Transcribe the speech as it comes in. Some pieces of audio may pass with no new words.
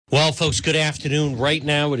Well, folks, good afternoon. Right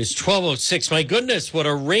now it is 12:06. My goodness, what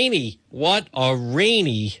a rainy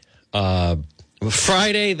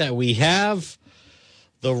Friday that we have.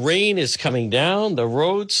 The rain is coming down. The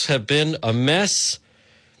roads have been a mess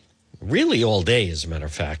really all day, as a matter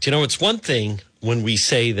of fact. You know, it's one thing when we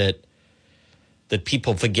say that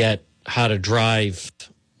people forget how to drive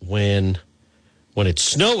when it's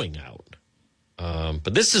snowing out.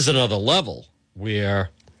 But this is another level where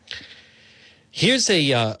here's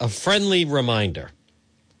a friendly reminder.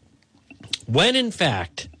 When, in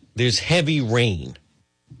fact, there's heavy rain,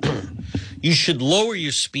 you should lower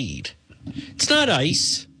your speed. It's not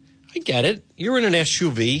ice. I get it. You're in an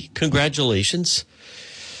SUV. Congratulations.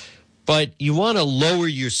 But you want to lower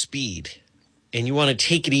your speed, and you want to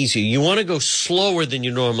take it easy. You want to go slower than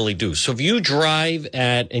you normally do. So if you drive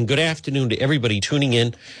and good afternoon to everybody tuning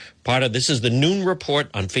in. This is the Noon Report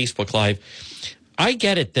on Facebook Live. I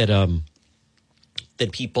get it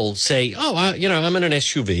that people say, "Oh, I'm in an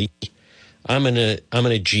SUV, I'm in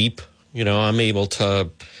a Jeep, I'm able to,"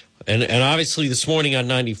 and obviously this morning on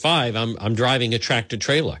 95, I'm driving a tractor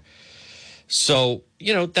trailer, so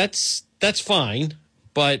that's fine,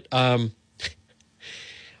 but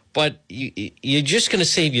you're just going to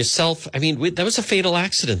save yourself. I mean, that was a fatal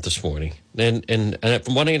accident this morning, and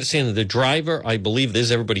from what I understand, the driver, I believe,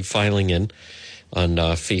 there's everybody filing in on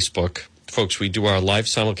Facebook. Folks, we do our live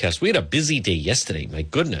simulcast. We had a busy day yesterday. My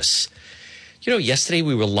goodness. Yesterday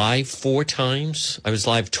we were live 4 times. I was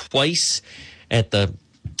live twice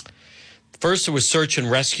first it was search and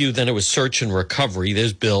rescue, then it was search and recovery.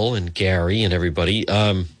 There's Bill and Gary and everybody.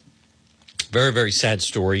 Very, very sad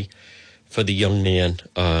story for the young man.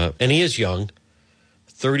 And he is young.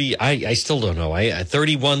 30, I still don't know.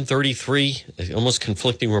 31, 33, almost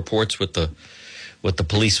conflicting reports with the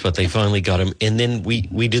police, but they finally got him. And then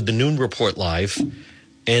we did the Noon Report live,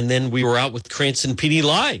 and then we were out with Cranston PD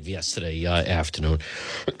live yesterday afternoon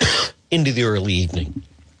into the early evening.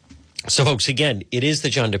 So, folks, again, it is the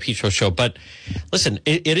John DePietro Show. But listen,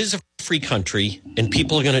 it is a free country, and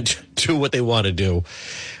people are going to do what they want to do.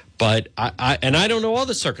 But I don't know all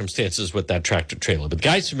the circumstances with that tractor trailer. But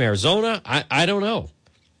guys from Arizona, I don't know.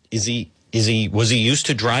 Was he used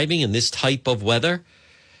to driving in this type of weather?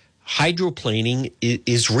 Hydroplaning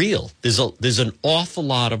is real. There's an awful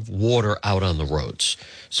lot of water out on the roads.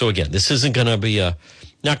 So again, this isn't going to be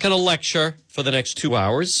not going to lecture for the next 2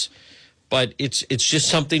 hours, but it's just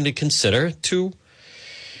something to consider to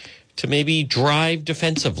maybe drive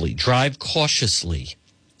defensively, drive cautiously.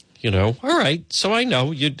 All right. So I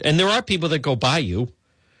know and there are people that go by you,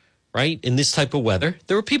 right? In this type of weather,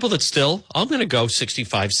 there are people that still, I'm going to go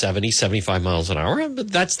 65, 70, 75 miles an hour,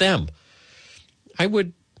 but that's them. I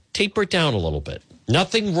would taper it down a little bit.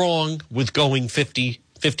 Nothing wrong with going 50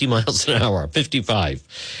 miles an hour, 55.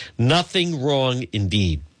 Nothing wrong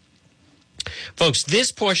indeed. Folks,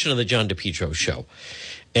 this portion of the John DePietro Show,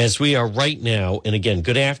 as we are right now, and again,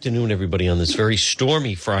 good afternoon, everybody, on this very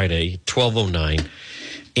stormy Friday, 12:09,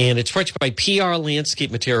 and it's brought to you by PR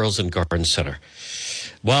Landscape Materials and Garden Center.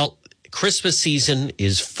 Well, Christmas season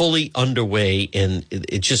is fully underway, and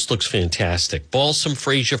it just looks fantastic. Balsam,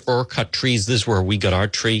 Fraser, fir, cut trees. This is where we got our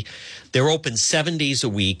tree. They're open 7 days a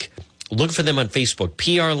week. Look for them on Facebook,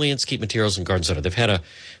 PR Landscape Materials and Garden Center. They've had a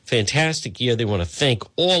fantastic year. They want to thank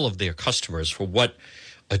all of their customers for what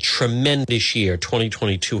a tremendous year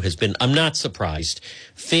 2022 has been. I'm not surprised.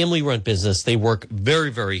 Family-run business. They work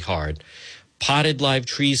very, very hard. Potted live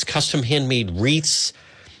trees, custom handmade wreaths,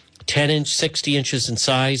 10-inch, 60 inches in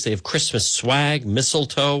size. They have Christmas swag,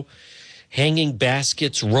 mistletoe, hanging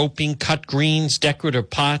baskets, roping, cut greens,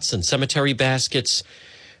 decorative pots, and cemetery baskets,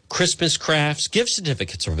 Christmas crafts. Gift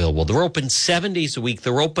certificates are available. They're open 7 days a week.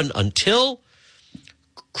 They're open until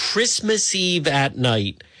Christmas Eve at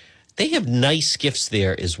night. They have nice gifts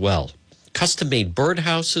there as well. Custom-made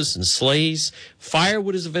birdhouses and sleighs.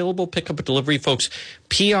 Firewood is available. Pick up a delivery, folks.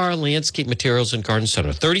 PR Landscape Materials and Garden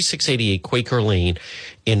Center, 3688 Quaker Lane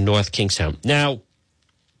in North Kingstown. Now,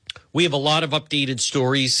 we have a lot of updated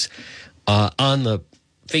stories on the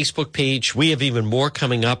Facebook page. We have even more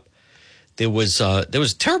coming up. There was a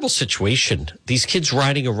terrible situation. These kids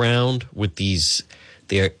riding around with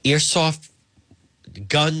their airsoft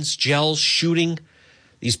guns, gels, shooting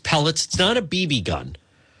these pellets. It's not a BB gun,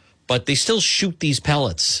 but they still shoot these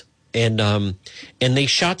pellets. And they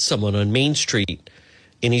shot someone on Main Street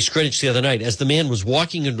in East Greenwich the other night as the man was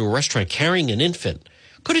walking into a restaurant carrying an infant.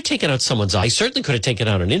 Could have taken out someone's eye. Certainly could have taken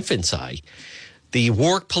out an infant's eye. The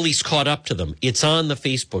Warwick police caught up to them. It's on the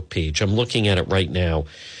Facebook page. I'm looking at it right now,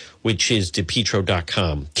 which is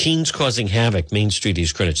DePietro.com. Teens causing havoc, Main Street,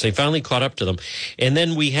 East Greenwich. They finally caught up to them. And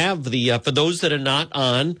then we have the, for those that are not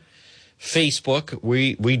on Facebook.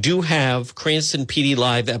 We do have Cranston PD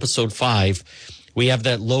Live episode 5. We have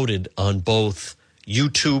that loaded on both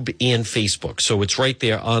YouTube and Facebook. So it's right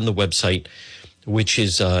there on the website, which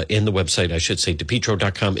is in the website, I should say,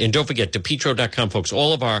 DePetro.com. And don't forget, DePetro.com, folks,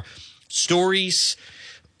 all of our stories,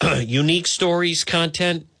 unique stories,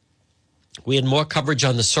 content. We had more coverage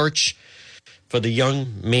on the search for the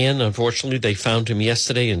young man. Unfortunately, they found him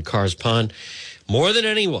yesterday in Carr's Pond. More than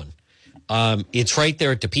anyone, it's right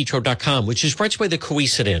there at DePetro.com, which is right by the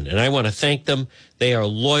Cohasset Inn. And I want to thank them. They are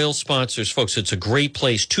loyal sponsors, folks. It's a great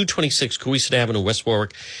place, 226 Cohasset Avenue, West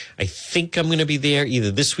Warwick. I think I'm going to be there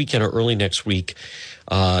either this weekend or early next week.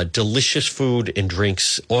 Delicious food and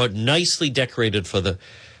drinks, or nicely decorated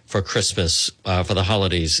for Christmas, for the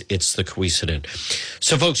holidays. It's the Cohasset Inn.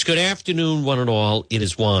 So, folks, good afternoon, one and all. It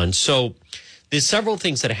is Juan. So there's several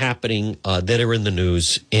things that are happening that are in the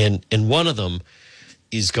news, and one of them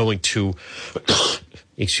is going to,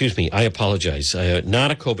 excuse me, I apologize,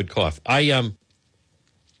 not a COVID cough.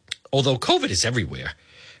 Although COVID is everywhere,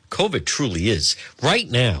 COVID truly is. Right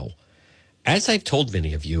now, as I've told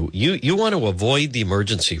many of you, you want to avoid the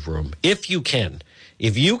emergency room if you can.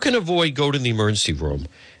 If you can avoid, go to the emergency room.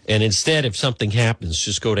 And instead, if something happens,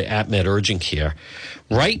 just go to AtMed Urgent Care.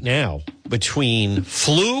 Right now, between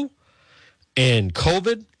flu and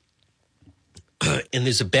COVID, and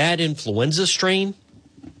there's a bad influenza strain,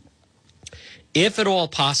 if at all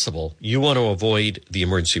possible, you want to avoid the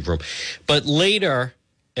emergency room. But later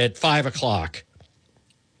at 5 o'clock,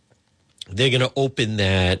 they're going to open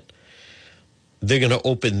that. They're going to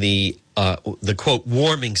open the quote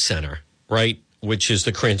warming center, right? Which is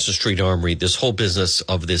the Cranston Street Armory. This whole business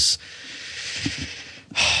of this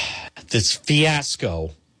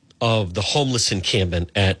fiasco of the homeless encampment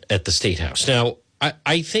at the State House. Now,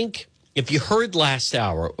 I think if you heard last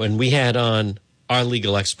hour when we had on our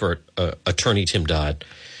legal expert, attorney Tim Dodd,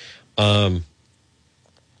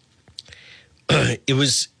 it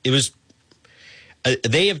was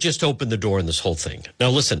they have just opened the door in this whole thing. Now,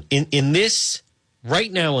 listen, in this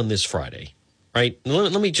right now on this Friday, right?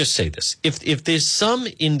 Let me just say this: if there's some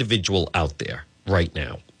individual out there right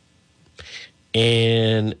now,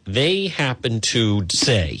 and they happen to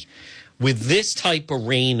say, with this type of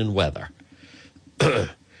rain and weather,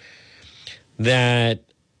 that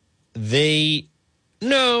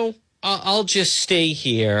I'll just stay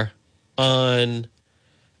here on,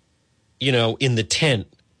 in the tent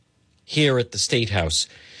here at the State House.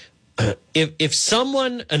 If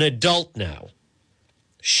someone, an adult now,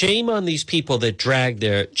 shame on these people that drag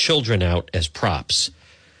their children out as props.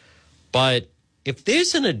 But if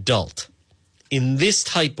there's an adult in this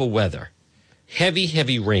type of weather, heavy,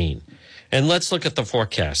 heavy rain, and let's look at the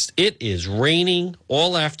forecast. It is raining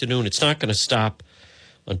all afternoon. It's not going to stop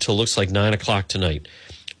until looks like 9 o'clock tonight.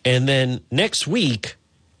 And then next week,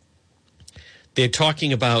 they're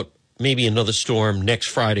talking about maybe another storm next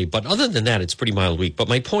Friday. But other than that, it's a pretty mild week. But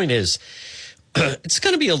my point is, it's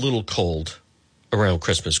going to be a little cold around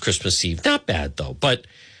Christmas Eve. Not bad, though. But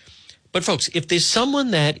folks, if there's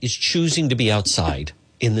someone that is choosing to be outside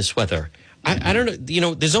in this weather, I don't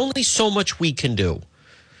know, there's only so much we can do.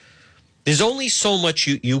 There's only so much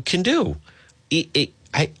you can do.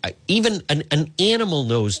 Even an animal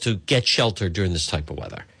knows to get shelter during this type of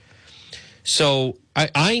weather. So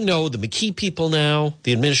I know the McKee people now,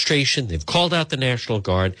 the administration, they've called out the National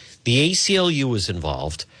Guard. The ACLU is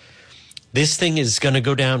involved. This thing is going to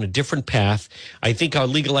go down a different path. I think our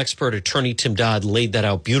legal expert, attorney Tim Dodd, laid that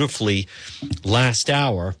out beautifully last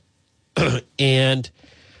hour.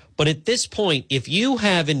 But at this point, if you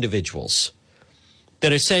have individuals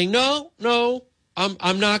that are saying, no,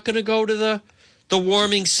 I'm not going to go to the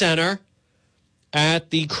warming center at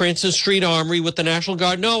the Cranston Street Armory with the National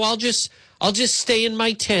Guard. No, I'll just stay in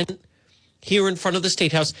my tent here in front of the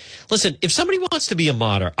State House. Listen, if somebody wants to be a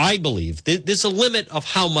martyr, I believe there's a limit of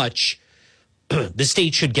how much the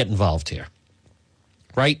state should get involved here,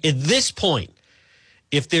 right? At this point,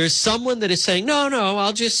 if there's someone that is saying, no,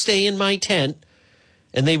 I'll just stay in my tent,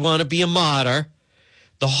 and they want to be a martyr,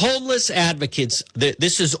 the homeless advocates,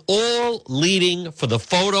 this is all leading for the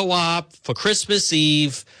photo op for Christmas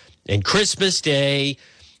Eve and Christmas Day.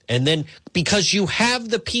 And then because you have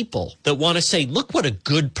the people that want to say, look what a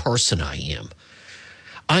good person I am.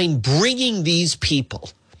 I'm bringing these people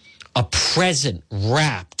a present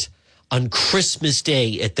wrapped on Christmas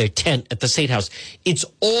Day at their tent at the State House. It's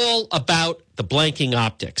all about the blanking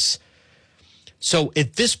optics. So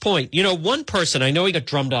at this point, one person, I know he got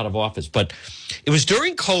drummed out of office, but it was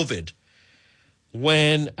during COVID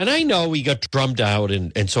and I know he got drummed out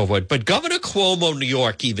and so forth, but Governor Cuomo, New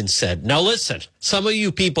York, even said, now listen, some of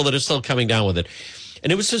you people that are still coming down with it,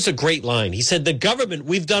 And it was just a great line. He said, the government,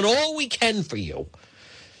 we've done all we can for you.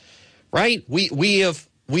 Right? We have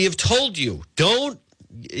told you,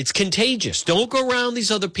 it's contagious. Don't go around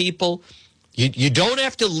these other people. You don't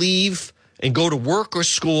have to leave and go to work or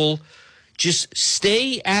school. Just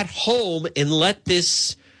stay at home and let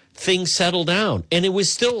this thing settle down. And it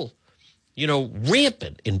was still,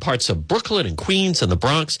 rampant in parts of Brooklyn and Queens and the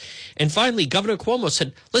Bronx. And finally, Governor Cuomo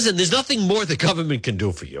said, listen, there's nothing more the government can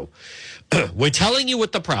do for you. We're telling you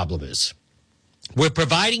what the problem is. We're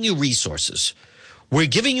providing you resources. We're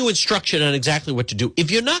giving you instruction on exactly what to do. If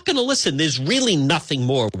you're not going to listen, there's really nothing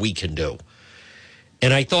more we can do.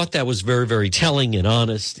 And I thought that was very, very telling and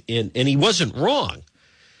honest. And he wasn't wrong.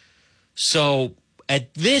 So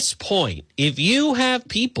at this point, if you have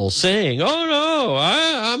people saying, oh, no,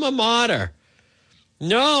 I'm a martyr.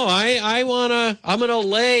 No, I'm going to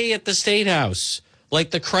lay at the State House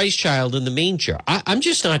like the Christ child in the manger. I'm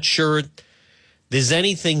just not sure there's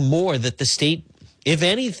anything more that the state, if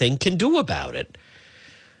anything, can do about it.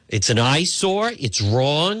 It's an eyesore. It's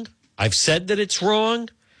wrong. I've said that it's wrong.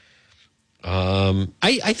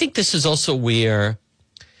 I think this is also where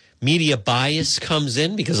media bias comes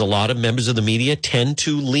in, because a lot of members of the media tend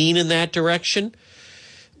to lean in that direction.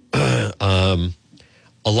 A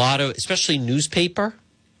lot of, especially newspaper,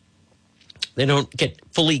 they don't get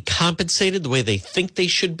fully compensated the way they think they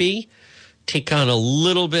should be, take on a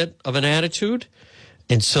little bit of an attitude.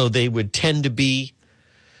 And so they would tend to be,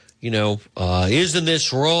 isn't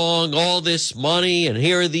this wrong? All this money, and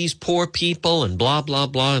here are these poor people, and blah, blah,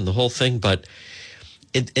 blah, and the whole thing. But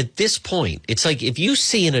at this point, it's like if you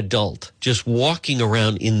see an adult just walking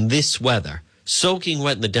around in this weather, soaking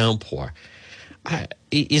wet in the downpour,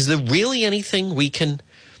 is there really anything we can?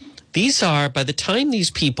 These are, by the time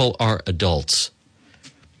these people are adults,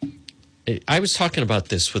 I was talking about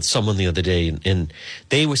this with someone the other day, and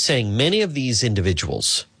they were saying many of these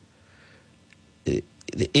individuals,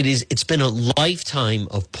 it's been a lifetime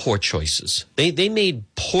of poor choices. They made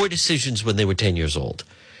poor decisions when they were 10 years old.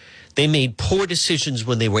 They made poor decisions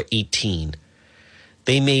when they were 18.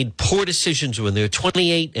 They made poor decisions when they were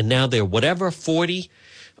 28, and now they're 40.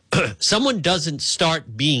 Someone doesn't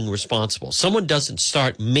start being responsible. Someone doesn't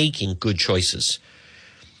start making good choices.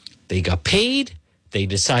 They got paid. They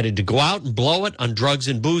decided to go out and blow it on drugs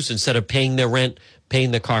and booze instead of paying their rent,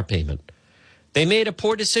 paying their car payment. They made a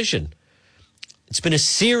poor decision. It's been a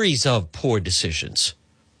series of poor decisions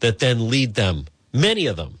that then lead them, many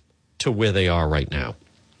of them, to where they are right now.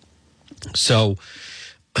 So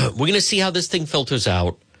we're going to see how this thing filters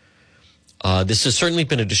out. This has certainly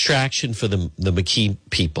been a distraction for the McKee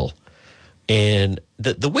people. And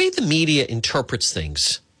the way the media interprets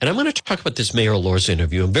things, and I'm going to talk about this Mayor Elorza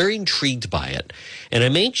interview. I'm very intrigued by it. And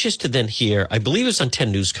I'm anxious to then hear, I believe it was on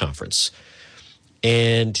 10 News Conference,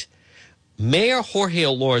 and Mayor Jorge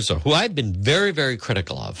Elorza, who I've been very, very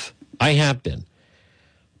critical of, I have been.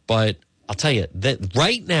 But I'll tell you that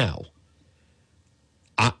right now,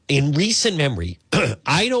 in recent memory,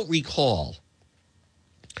 I don't recall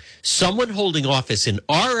someone holding office in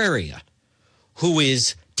our area who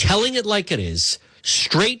is telling it like it is,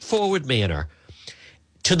 straightforward manner,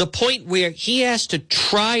 to the point where he has to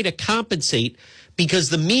try to compensate because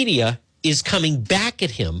the media is coming back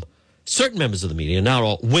at him, certain members of the media, not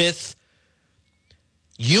all, with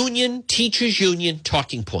teachers union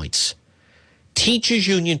talking points. Teachers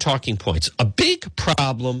union talking points. A big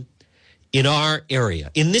problem in our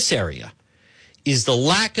area, in this area, is the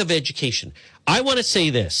lack of education. I want to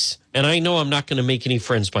say this, and I know I'm not going to make any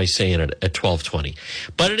friends by saying it at 12:20,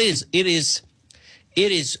 but it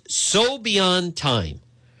is so beyond time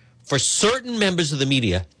for certain members of the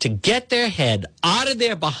media to get their head out of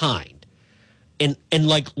their behind and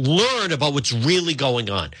learn about what's really going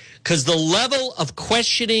on. Because the level of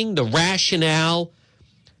questioning, the rationale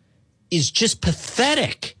is just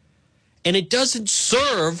pathetic. And it doesn't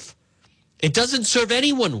serve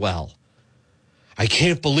anyone well. I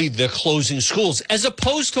can't believe they're closing schools. As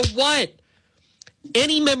opposed to what?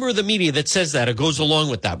 Any member of the media that says that or goes along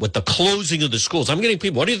with that, with the closing of the schools. I'm getting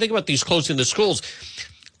people, what do you think about these closing the schools?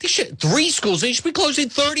 3 schools. They should be closing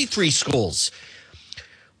 33 schools.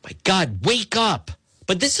 My God, wake up.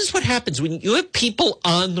 But this is what happens when you have people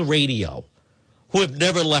on the radio who have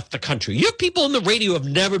never left the country. You have people on the radio who have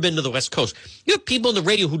never been to the West Coast. You have people on the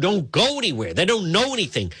radio who don't go anywhere. They don't know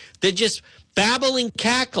anything. They're just babbling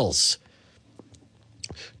cackles.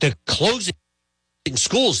 They're closing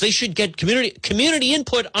schools. They should get community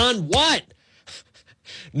input on what?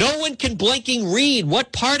 No one can blanking read.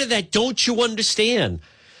 What part of that don't you understand?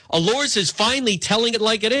 Elorza is finally telling it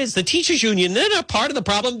like it is. The teachers union, they're not part of the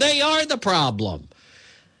problem. They are the problem.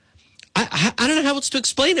 I don't know how else to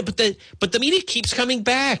explain it, but the media keeps coming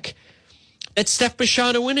back. That Steph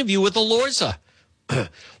Bishano interview with Alorza.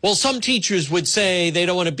 Well, some teachers would say they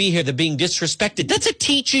don't want to be here. They're being disrespected. That's a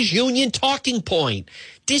teachers union talking point.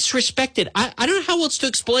 Disrespected. I don't know how else to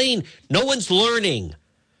explain. No one's learning.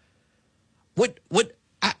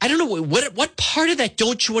 I don't know. What part of that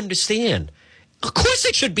don't you understand? Of course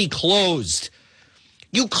it should be closed.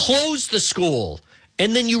 You close the school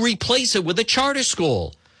and then you replace it with a charter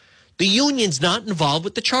school. The union's not involved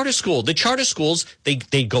with the charter school. The charter schools, they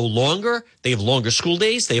go longer. They have longer school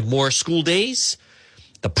days. They have more school days.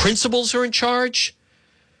 The principals are in charge.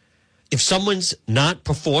 If someone's not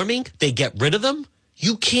performing, they get rid of them.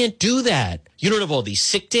 You can't do that. You don't have all these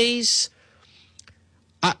sick days.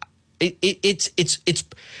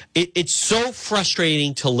 It's so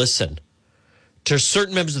frustrating to listen to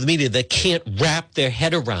certain members of the media that can't wrap their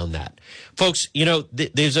head around that. Folks,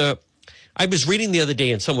 I was reading the other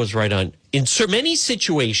day and someone was right on. In so many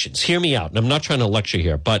situations, hear me out, and I'm not trying to lecture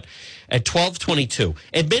here, but at 12:22,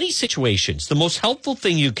 in many situations, the most helpful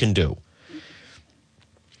thing you can do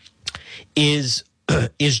is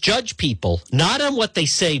judge people not on what they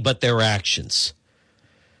say, but their actions.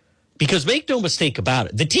 Because make no mistake about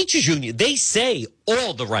it, the teachers union, they say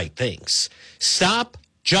all the right things. Stop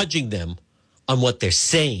judging them on what they're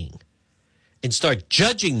saying and start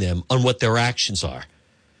judging them on what their actions are.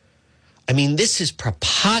 I mean, this is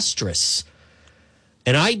preposterous.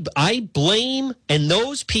 And I blame, and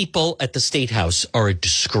those people at the State House are a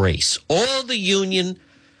disgrace. All the union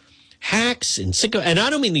hacks and I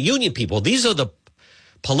don't mean the union people. These are the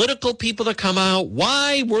political people that come out.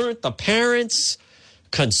 Why weren't the parents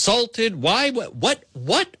consulted? Why?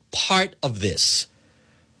 What part of this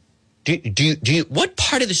what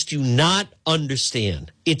part of this do you not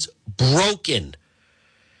understand? It's broken.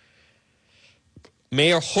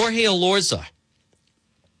 Mayor Jorge Alorza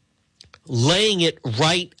laying it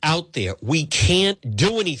right out there. We can't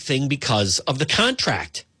do anything because of the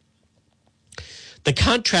contract. The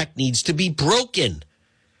contract needs to be broken.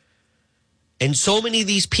 And so many of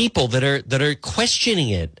these people that are questioning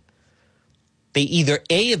it, they either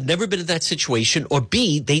A, have never been in that situation, or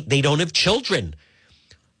B, they don't have children.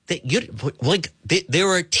 There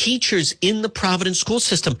are teachers in the Providence school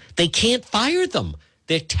system. They can't fire them.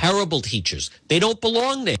 They're terrible teachers. They don't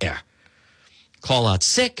belong there. Call out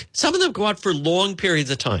sick. Some of them go out for long periods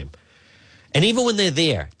of time. And even when they're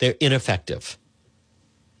there, they're ineffective.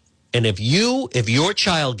 And if your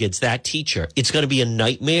child gets that teacher, it's going to be a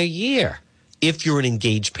nightmare year if you're an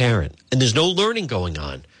engaged parent and there's no learning going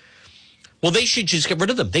on. Well, they should just get rid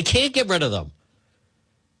of them. They can't get rid of them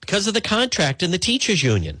because of the contract and the teachers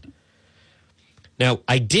union. Now,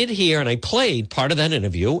 I did hear and I played part of that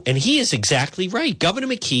interview, and he is exactly right. Governor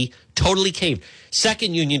McKee totally caved.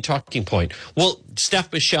 Second union talking point. Well,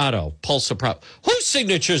 Steph Bishano, Pulse of Pro. Whose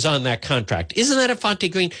signature's on that contract? Isn't that Infante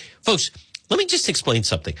Green? Folks, let me just explain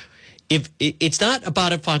something. If it's not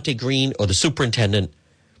about Infante Green or the superintendent,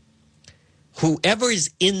 whoever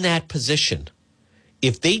is in that position,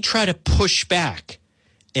 if they try to push back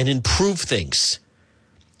and improve things,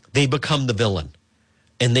 they become the villain.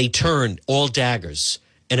 And they turn all daggers.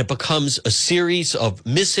 And it becomes a series of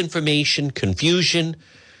misinformation, confusion,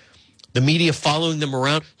 the media following them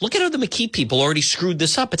around. Look at how the McKee people already screwed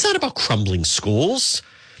this up. It's not about crumbling schools.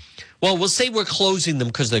 Well, we'll say we're closing them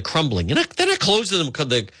because they're crumbling. They're not closing them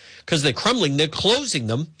because they're crumbling. They're closing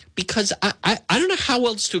them because I don't know how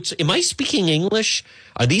else to. Am I speaking English?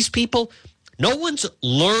 Are these people? No one's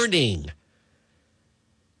learning.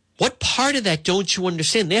 What part of that don't you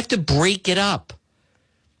understand? They have to break it up.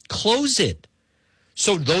 Close it.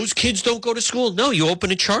 So those kids don't go to school? No, you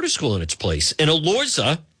open a charter school in its place. And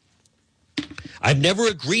Alorza, I've never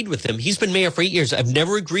agreed with him. He's been mayor for 8 years. I've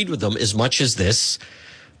never agreed with him as much as this.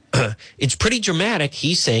 It's pretty dramatic.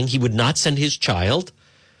 He's saying he would not send his child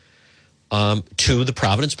to the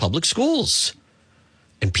Providence Public Schools.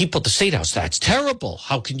 And people at the State House, that's terrible.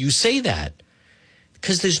 How can you say that?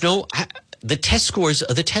 Because there's the test scores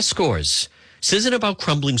are the test scores. This isn't about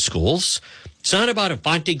crumbling schools. It's not about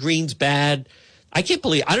Infante Green's bad. I can't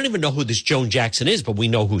believe, I don't even know who this Joan Jackson is, but we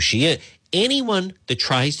know who she is. Anyone that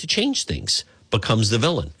tries to change things becomes the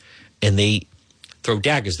villain. And they throw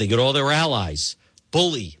daggers. They get all their allies.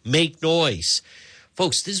 Bully, make noise.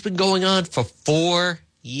 Folks, this has been going on for 4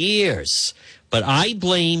 years. But I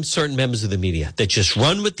blame certain members of the media that just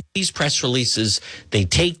run with these press releases. They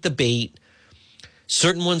take the bait.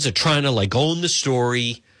 Certain ones are trying to own the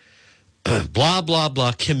story. Blah, blah,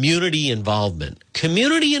 blah. Community involvement.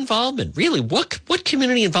 Community involvement. Really, what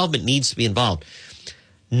community involvement needs to be involved?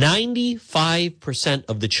 95%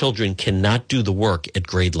 of the children cannot do the work at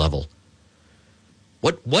grade level.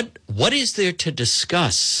 What is there to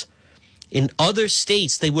discuss? In other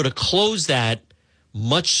states, they would have closed that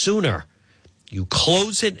much sooner. You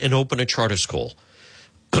close it and open a charter school.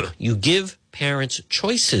 You give parents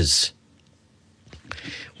choices.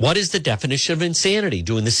 What is the definition of insanity?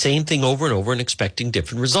 Doing the same thing over and over and expecting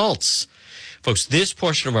different results. Folks, this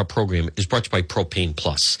portion of our program is brought to you by Propane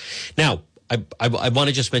Plus. Now, I want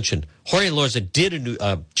to just mention, Jorge Lorza did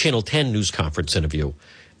a Channel 10 news conference interview,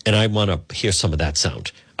 and I want to hear some of that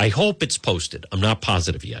sound. I hope it's posted. I'm not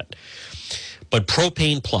positive yet. But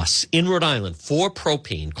Propane Plus in Rhode Island for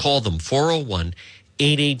propane, call them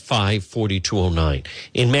 401-885-4209.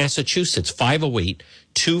 In Massachusetts,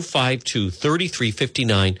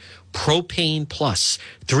 508-252-3359. Propane Plus.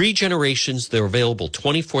 3 generations. They're available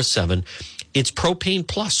 24/7. It's Propane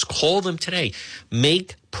Plus. Call them today.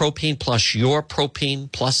 Make Propane Plus your Propane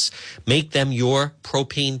Plus. Make them your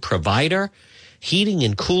propane provider. Heating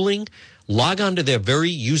and cooling. Log on to their very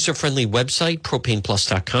user-friendly website,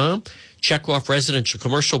 propaneplus.com. Check off residential,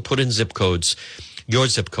 commercial, put in zip codes. Your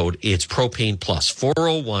zip code, it's Propane Plus,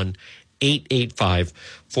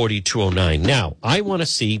 401-885-4209. Now, I want to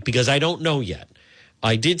see, because I don't know yet,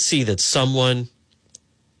 I did see that someone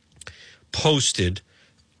posted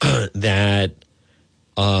that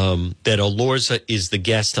Elorza is the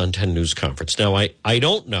guest on 10 News Conference. Now, I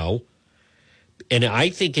don't know, and I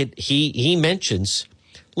think he mentions,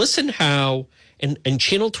 listen how, and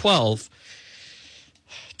Channel 12,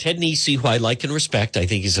 Ted Nesi, who I like and respect, I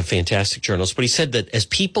think he's a fantastic journalist, but he said that as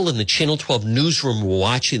people in the Channel 12 newsroom were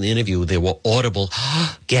watching the interview, there were audible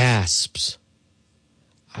gasps.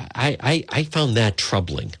 I found that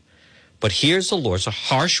troubling. But here's Elorza,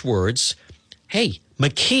 harsh words. Hey,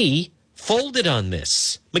 McKee folded on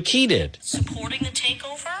this. McKee did. Supporting the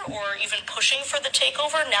takeover or even pushing for the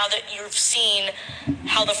takeover now that you've seen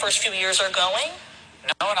how the first few years are going?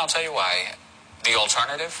 No, and I'll tell you why. The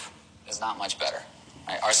alternative is not much better.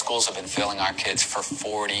 Right? Our schools have been failing our kids for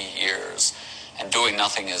 40 years, and doing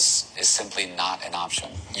nothing is simply not an option.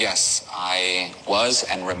 Yes, I was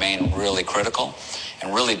and remain really critical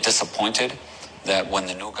and really disappointed that when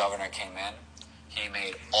the new governor came in, he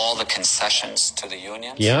made all the concessions to the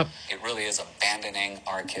unions. Yep. It really is abandoning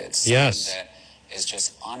our kids. Yes. That is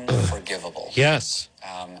just unforgivable. Yes.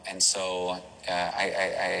 And so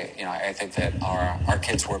I think that our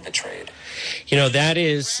kids were betrayed. You know, that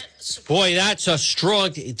is, boy, that's a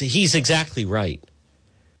strong, he's exactly right.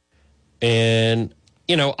 And,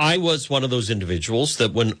 you know, I was one of those individuals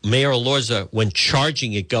that when Mayor Elorza went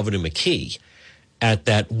charging at Governor McKee at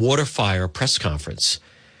that water fire press conference,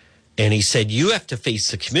 and he said, you have to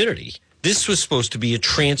face the community. This was supposed to be a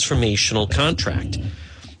transformational contract.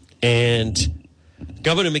 And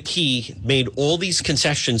Governor McKee made all these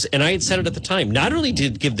concessions, and I had said it at the time. Not only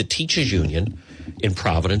did he give the teachers union in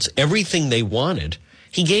Providence everything they wanted,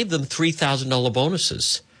 he gave them $3,000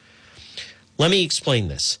 bonuses. Let me explain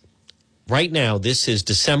this. Right now, this is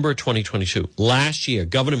December 2022. Last year,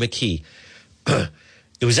 Governor McKee,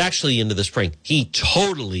 it was actually into the spring, he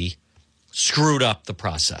totally screwed up the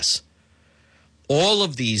process. All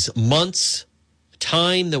of these months,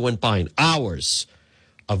 time that went by, and hours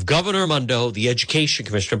of Governor Raimondo, the education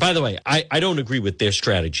commissioner. By the way, I don't agree with their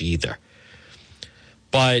strategy either.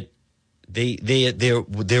 But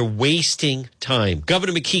they're wasting time.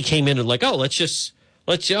 Governor McKee came in and like, do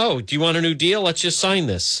you want a new deal? Let's just sign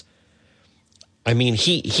this. I mean,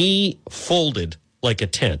 he folded like a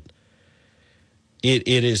tent.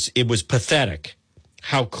 It was pathetic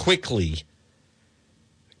how quickly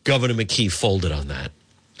Governor McKee folded on that.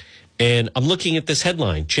 And I'm looking at this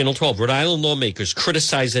headline, Channel 12, Rhode Island lawmakers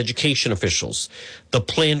criticize education officials, the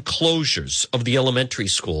planned closures of the elementary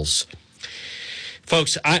schools.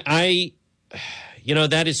 Folks,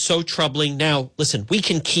 that is so troubling. Now, listen, we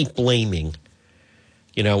can keep blaming,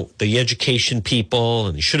 the education people,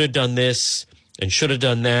 and they should have done this and should have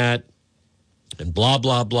done that and blah,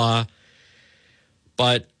 blah, blah.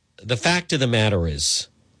 But the fact of the matter is,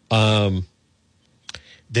 the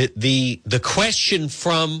question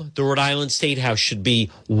from the Rhode Island State House should be,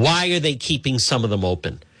 why are they keeping some of them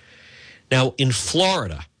open? Now, in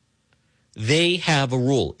Florida, they have a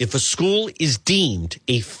rule. If a school is deemed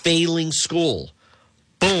a failing school,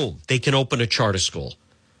 boom, they can open a charter school.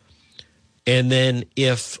 And then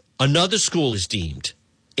if another school is deemed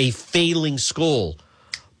a failing school,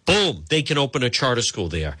 boom, they can open a charter school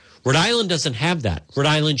there. Rhode Island doesn't have that. Rhode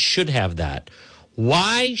Island should have that.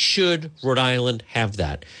 Why should Rhode Island have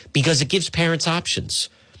that? Because it gives parents options.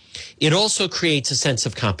 It also creates a sense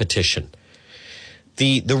of competition.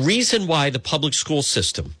 The reason why the public school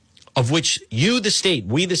system, of which we the state,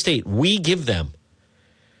 we give them,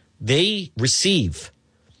 they receive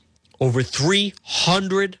over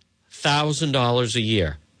 $300,000 a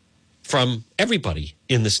year from everybody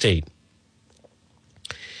in the state.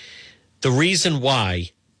 The reason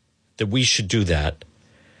why that we should do that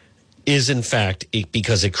is, in fact,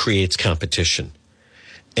 because it creates competition.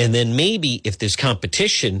 And then maybe if there's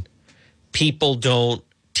competition, people don't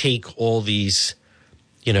take all these,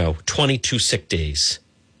 22 sick days.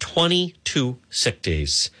 22 sick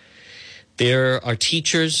days. There are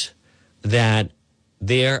teachers that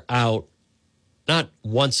they're out not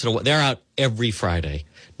once in a while, they're out every Friday.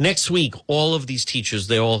 Next week, all of these teachers,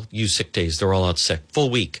 they all use sick days. They're all out sick, full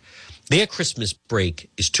week. Their Christmas break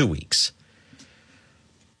is 2 weeks.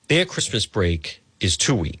 Their Christmas break is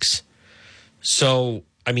 2 weeks. So,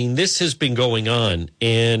 I mean, this has been going on,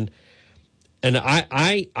 and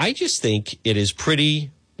I just think it is pretty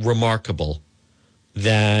remarkable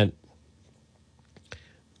that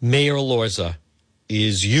Mayor Elorza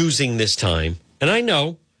is using this time. And I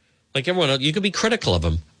know, like everyone else, you could be critical of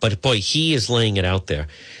him, but boy, he is laying it out there.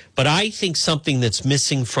 But I think something that's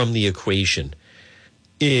missing from the equation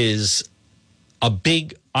is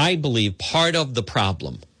I believe, part of the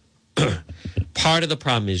problem. Part of the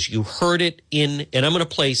problem is you heard it and I'm going to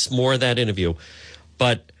place more of that interview,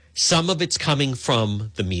 but some of it's coming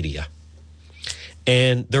from the media.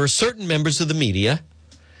 And there are certain members of the media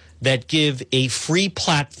that give a free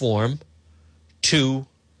platform to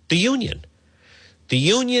the union. The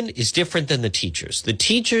union is different than the teachers. The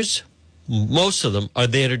teachers, most of them, are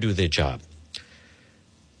there to do their job.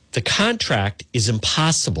 The contract is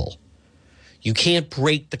impossible. You can't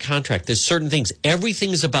break the contract. There's certain things.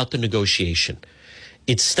 Everything is about the negotiation.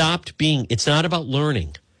 It's not about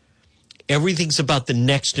learning. Everything's about the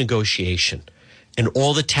next negotiation and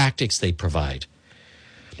all the tactics they provide.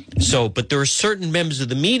 So, but there are certain members of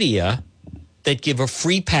the media that give a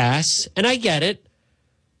free pass, and I get it,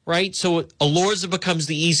 right? So Elorza becomes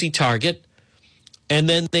the easy target, and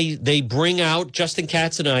then they bring out, Justin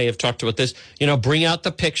Katz and I have talked about this, bring out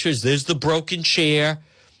the pictures. There's the broken chair.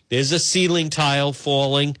 There's a ceiling tile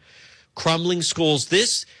falling, crumbling schools.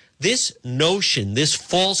 This notion, this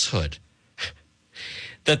falsehood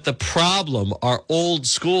that the problem are old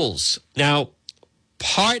schools. Now,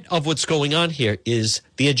 part of what's going on here is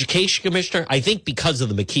the education commissioner, I think because of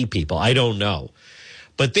the McKee people, I don't know.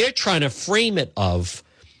 But they're trying to frame it of,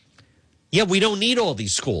 we don't need all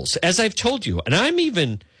these schools. As I've told you, and I'm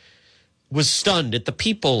even was stunned at the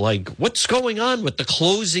people like, what's going on with the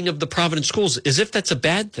closing of the Providence schools, as if that's a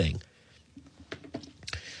bad thing.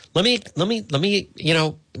 Let me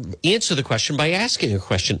answer the question by asking a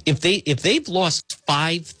question. If they've lost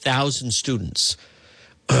 5,000 students,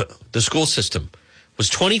 the school system was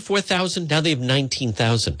 24,000. Now they have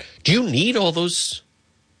 19,000. Do you need all those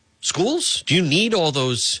schools? Do you need all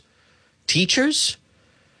those teachers?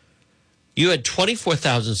 You had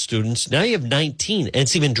 24,000 students. Now you have 19, and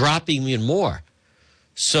it's even dropping even more.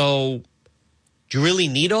 So do you really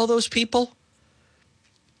need all those people?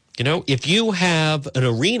 If you have an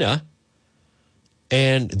arena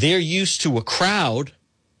and they're used to a crowd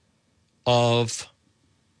of,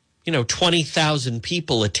 20,000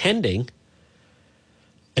 people attending,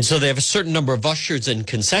 and so they have a certain number of ushers and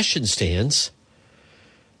concession stands,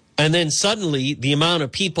 and then suddenly the amount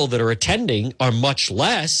of people that are attending are much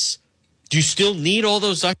less. Do you still need all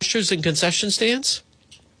those ushers and concession stands?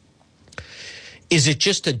 Is it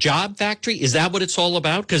just a job factory? Is that what it's all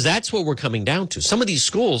about? Because that's what we're coming down to. Some of these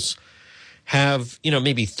schools have,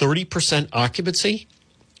 maybe 30% occupancy.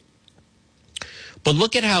 But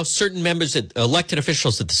look at how certain members, elected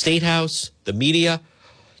officials at the State House, the media,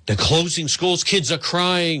 they're closing schools. Kids are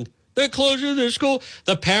crying. They're closing their school.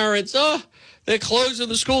 The parents, they're closing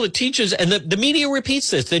the school. The teachers, and the media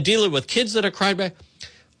repeats this. They're dealing with kids that are crying back.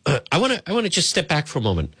 I want to just step back for a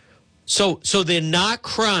moment. So they're not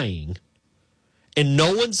crying and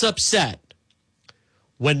no one's upset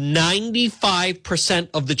when 95%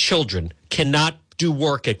 of the children cannot do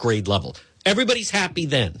work at grade level. Everybody's happy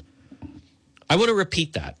then. I want to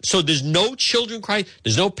repeat that. So there's no children crying.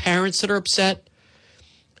 There's no parents that are upset.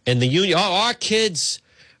 And the union, our kids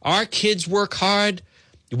work hard.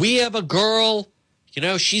 We have a girl,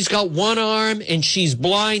 she's got one arm and she's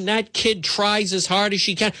blind. That kid tries as hard as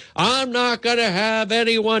she can. I'm not going to have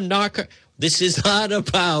anyone knock her. This is not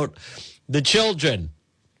about the children.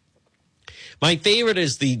 My favorite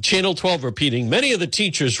is the Channel 12 repeating, many of the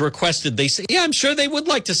teachers requested, they say, I'm sure they would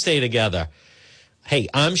like to stay together. Hey,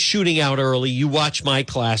 I'm shooting out early. You watch my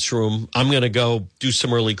classroom. I'm going to go do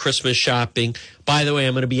some early Christmas shopping. By the way,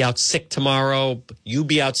 I'm going to be out sick tomorrow. You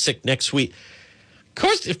be out sick next week.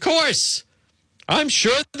 Of course. I'm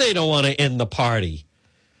sure they don't want to end the party.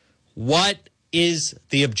 What is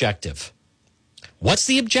the objective? What's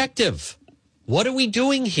the objective? What are we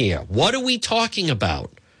doing here? What are we talking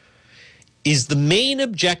about? Is the main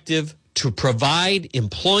objective to provide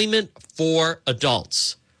employment for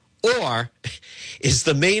adults? Or is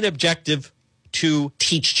the main objective to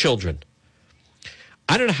teach children?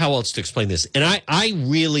 I don't know how else to explain this. And I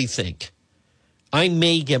really think I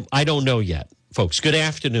don't know yet. Folks, good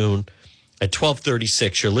afternoon. At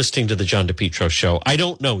 12:36, you're listening to the John DePietro Show. I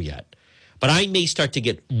don't know yet, but I may start to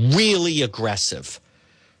get really aggressive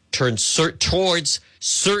towards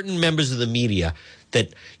certain members of the media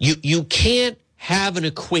that you can't have an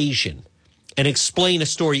equation and explain a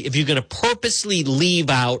story if you're going to purposely leave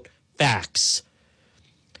out facts.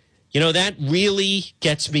 That really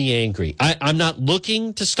gets me angry. I'm not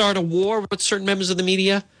looking to start a war with certain members of the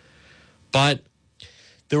media, but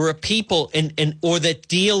there are people or that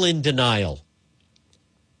deal in denial.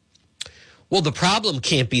 Well, the problem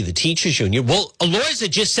can't be the teachers union. Well, Elorza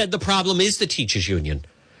just said the problem is the teachers union.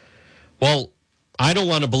 Well, I don't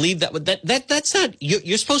want to believe that. That's not.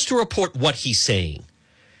 You're supposed to report what he's saying.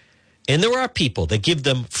 And there are people that give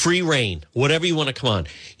them free rein, whatever you want to come on.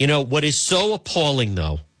 What is so appalling,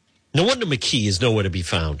 though, no wonder McKee is nowhere to be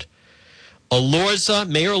found. Mayor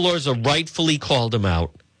Elorza rightfully called him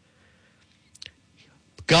out.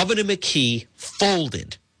 Governor McKee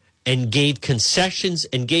folded and gave concessions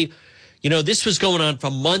and this was going on for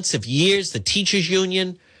months of years. The teachers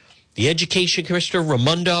union, the education commissioner,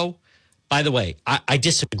 Raimondo. By the way, I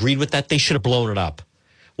disagreed with that. They should have blown it up.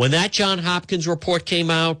 When that Johns Hopkins report came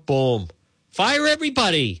out, boom, fire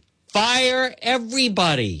everybody. Fire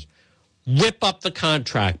everybody. Rip up the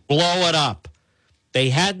contract. Blow it up. They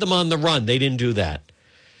had them on the run. They didn't do that.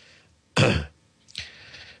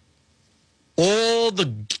 All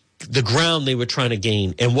the ground they were trying to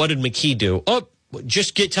gain. And what did McKee do? Oh,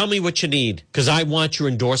 just tell me what you need because I want your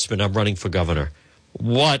endorsement. I'm running for governor.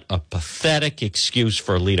 What a pathetic excuse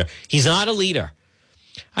for a leader. He's not a leader.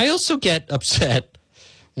 I also get upset,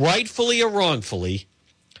 rightfully or wrongfully,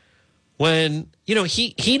 when,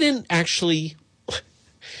 he didn't actually,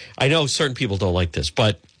 I know certain people don't like this,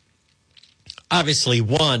 but obviously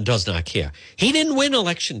Juan does not care. He didn't win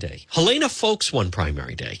election day. Helena Foulkes won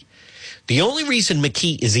primary day. The only reason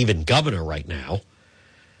McKee is even governor right now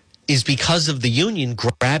is because of the union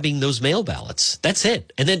grabbing those mail ballots. That's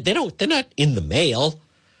it. And then they're not in the mail.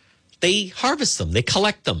 They harvest them. They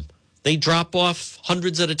collect them. They drop off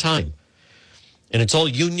hundreds at a time. And it's all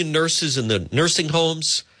union nurses in the nursing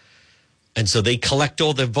homes. And so they collect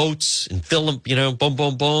all their votes and fill them, boom,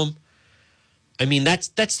 boom, boom. I mean,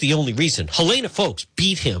 that's the only reason. Helena Foulkes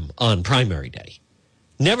beat him on primary day.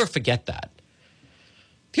 Never forget that.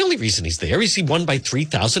 The only reason he's there is he won by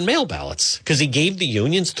 3,000 mail ballots because he gave the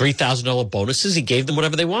unions $3,000 bonuses. He gave them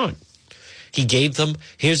whatever they want. He gave them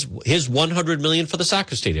here's $100 million for the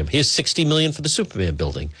soccer stadium. Here's $60 million for the Superman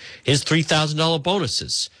building. Here's $3,000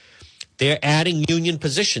 bonuses. They're adding union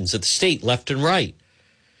positions at the state left and right.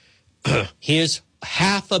 Here's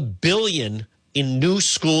 $500 million in new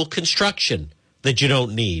school construction that you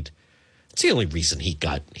don't need. That's the only reason he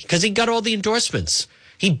got, because he got all the endorsements.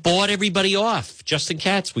 He bought everybody off. Justin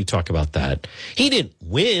Katz, we talk about that. He didn't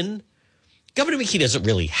win. Governor McKee doesn't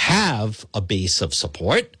really have a base of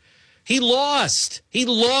support. He lost. He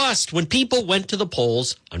lost. When people went to the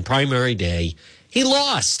polls on primary day, he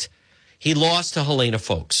lost. He lost to Helena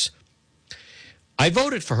Foulkes. I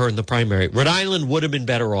voted for her in the primary. Rhode Island would have been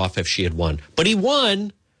better off if she had won. But he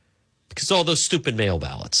won because all those stupid mail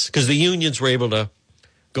ballots. Because the unions were able to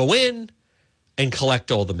go in and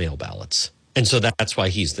collect all the mail ballots. And so that's why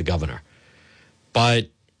he's the governor. But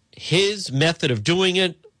his method of doing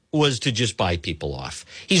it was to just buy people off.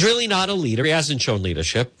 He's really not a leader. He hasn't shown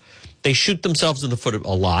leadership. They shoot themselves in the foot a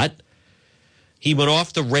lot. He went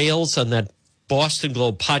off the rails on that Boston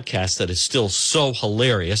Globe podcast that is still so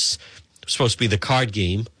hilarious. It's supposed to be the card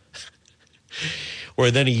game.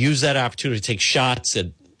 Where then he used that opportunity to take shots at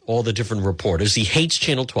all the different reporters. He hates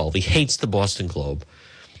Channel 12. He hates the Boston Globe.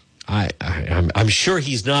 I'm sure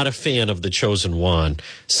he's not a fan of the chosen one.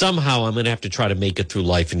 Somehow I'm going to have to try to make it through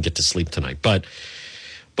life and get to sleep tonight. But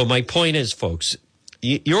my point is, folks,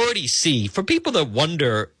 you already see, for people that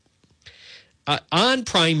wonder, on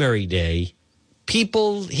primary day, he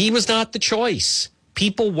was not the choice.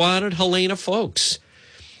 People wanted Helena Foulkes.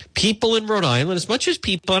 People in Rhode Island, as much as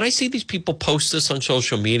people, and I see these people post this on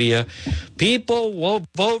social media, people won't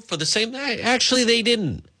vote for the same. Actually, they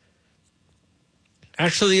didn't.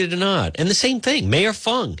 Actually, they did not. And the same thing, Mayor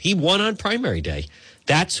Fung, he won on primary day.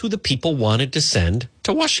 That's who the people wanted to send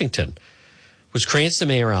to Washington, was Cranston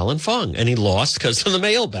Mayor Alan Fung. And he lost because of the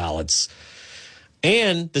mail ballots.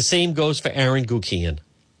 And the same goes for Aaron Gukian.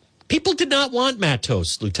 People did not want Matt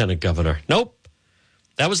Tost, Lieutenant Governor. Nope.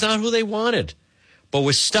 That was not who they wanted. But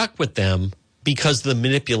we're stuck with them because of the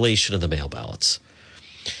manipulation of the mail ballots.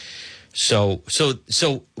 So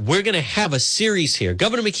we're going to have a series here.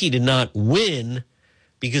 Governor McKee did not win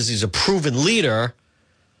because he's a proven leader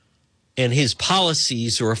and his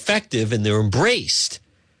policies are effective and they're embraced.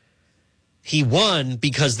 He won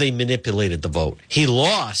because they manipulated the vote. He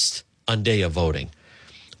lost on day of voting.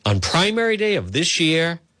 On primary day of this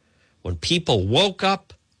year, when people woke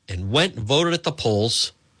up and went and voted at the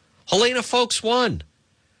polls, Helena Foulkes won.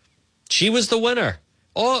 She was the winner.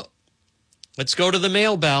 Oh, let's go to the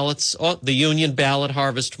mail ballots. Oh, the union ballot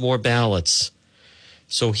harvest more ballots.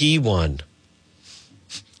 So he won.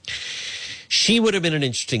 She would have been an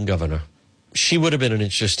interesting governor. She would have been an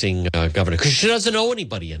interesting governor because she doesn't owe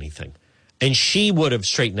anybody anything. And she would have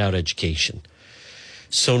straightened out education.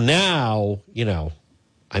 So now,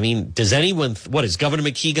 does anyone, what is Governor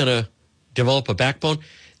McKee going to develop a backbone?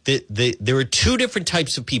 There are two different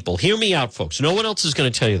types of people. Hear me out, folks. No one else is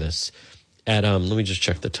going to tell you this. At let me just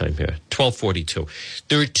check the time here. 12:42.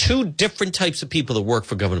 There are two different types of people that work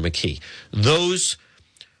for Governor McKee. Those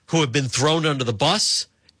who have been thrown under the bus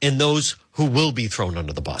and those who will be thrown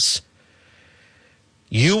under the bus.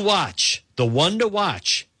 You watch. The one to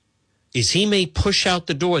watch is he may push out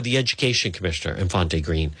the door the education commissioner, Infante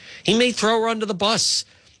Green. He may throw her under the bus.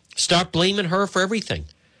 Start blaming her for everything.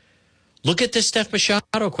 Look at this Steph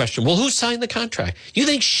Machado question. Well, who signed the contract? You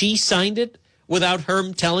think she signed it without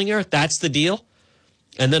her telling her that's the deal?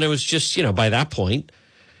 And then it was just, by that point,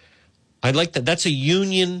 I'd like that. That's a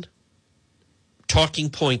union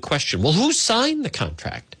talking point question. Well, who signed the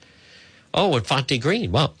contract? Oh, Infante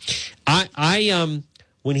Green. Well, I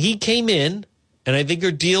when he came in, and I think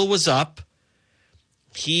her deal was up,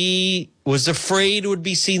 he was afraid it would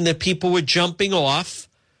be seen that people were jumping off,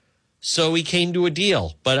 so he came to a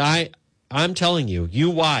deal. But I'm telling you,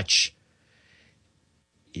 you watch.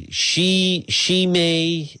 She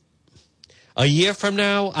may, a year from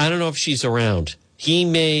now, I don't know if she's around. He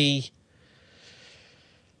may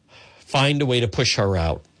find a way to push her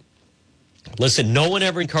out. Listen, no one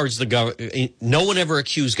ever accused Governor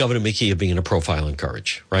McKee of being a profile in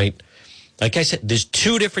courage, right? Like I said, there's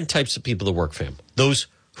two different types of people that work for him. Those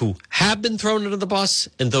who have been thrown under the bus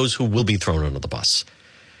and those who will be thrown under the bus.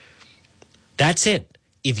 That's it.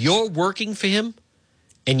 If you're working for him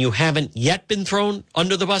and you haven't yet been thrown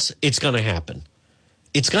under the bus, it's going to happen.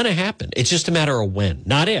 It's going to happen. It's just a matter of when,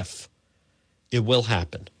 not if. It will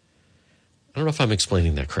happen. I don't know if I'm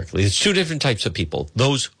explaining that correctly. There's two different types of people.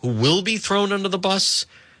 Those who will be thrown under the bus,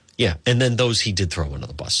 yeah, and then those he did throw under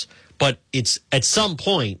the bus. But it's at some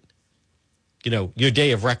point, your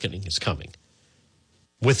day of reckoning is coming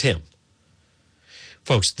with him.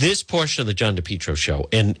 Folks, this portion of the John DePietro Show,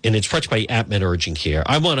 and it's brought to you by AtMed Urgent Care.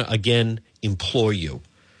 I want to, again, implore you,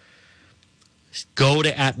 go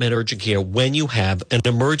to AtMed Urgent Care when you have an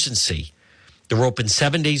emergency. They're open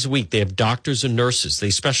 7 days a week. They have doctors and nurses. They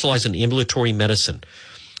specialize in ambulatory medicine,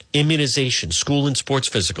 immunization, school and sports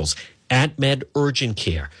physicals. AtMed Urgent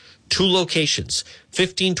Care. 2 locations,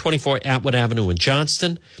 1524 Atwood Avenue in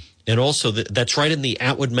Johnston, and also that's right in the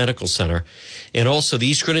Atwood Medical Center, and also the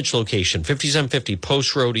East Greenwich location, 5750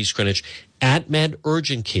 Post Road, East Greenwich. AtMed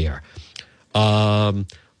Urgent Care.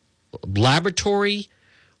 Laboratory,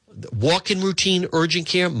 walk-in routine urgent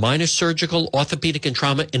care, minor surgical, orthopedic and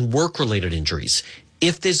trauma, and work-related injuries.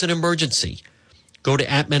 If there's an emergency, go to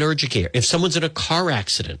AtMed Urgent Care. If someone's in a car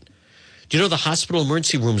accident, do you know the hospital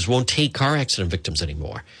emergency rooms won't take car accident victims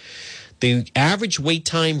anymore? The average wait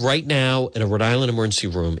time right now in a Rhode Island emergency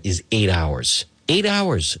room is 8 hours. 8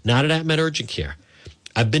 hours, not at AtMed Urgent Care.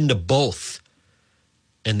 I've been to both,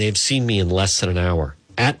 and they've seen me in less than an hour.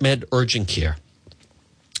 AtMed Urgent Care.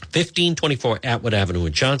 1524 Atwood Avenue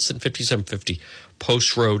in Johnston, 5750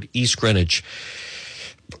 Post Road, East Greenwich,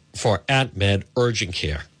 for AtMed Urgent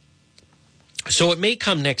Care. So it may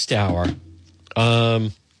come next hour.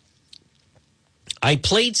 I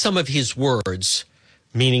played some of his words,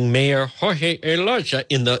 meaning Mayor Jorge Elijah,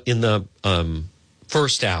 in the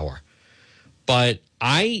first hour, but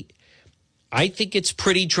I think it's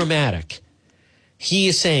pretty dramatic. He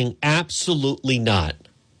is saying absolutely not.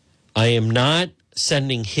 I am not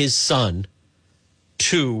sending his son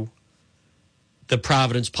to the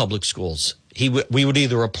Providence Public Schools. We would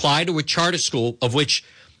either apply to a charter school, of which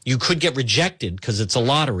you could get rejected because it's a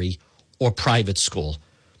lottery, or private school.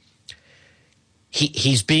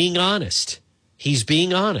 He's being honest. He's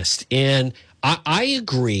being honest. And I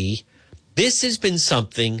agree. This has been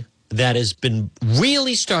something that has been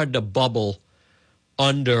really starting to bubble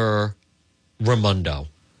under Raimondo.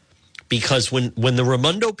 Because when the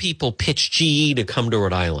Raimondo people pitched GE to come to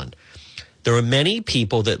Rhode Island, there are many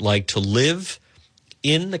people that like to live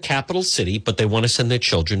in the capital city, but they want to send their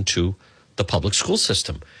children to the public school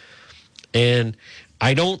system. And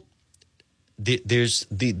I don't, there's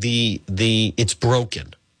it's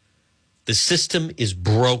broken. The system is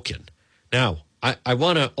broken. Now, I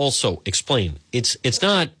want to also explain, it's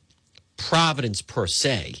not Providence per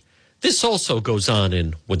se. This also goes on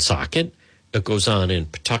in Woonsocket. It goes on in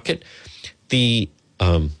Pawtucket. The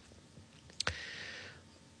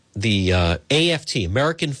AFT,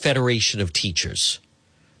 American Federation of Teachers,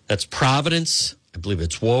 that's Providence. I believe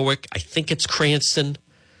it's Warwick. I think it's Cranston,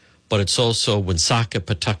 but it's also Woonsocket,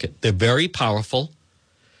 Pawtucket. They're very powerful.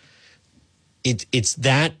 It's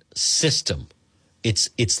that system. It's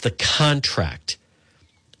the contract.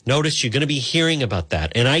 Notice you're going to be hearing about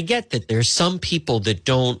that. And I get that there's some people that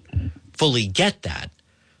don't fully get that,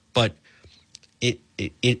 but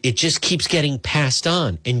it just keeps getting passed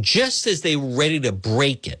on. And just as they were ready to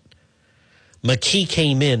break it, McKee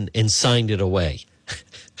came in and signed it away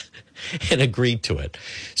and agreed to it.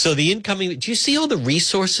 So the incoming, do you see all the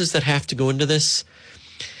resources that have to go into this?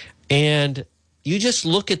 And you just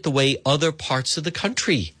look at the way other parts of the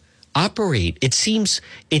country operate. It seems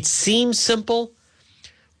simple,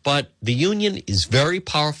 but the union is very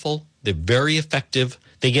powerful. They're very effective.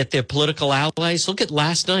 They get their political allies. Look at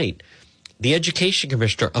last night. The education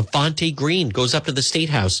commissioner, Avante Green, goes up to the State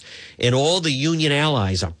House, and all the union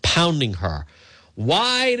allies are pounding her.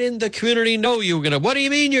 Why didn't the community know you were going to? What do you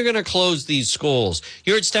mean you're going to close these schools?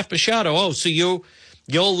 You heard Steph Machado. Oh, so you'll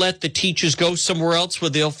let the teachers go somewhere else where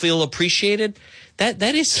they'll feel appreciated? That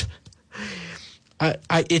is,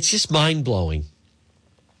 it's just mind blowing.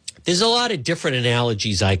 There's a lot of different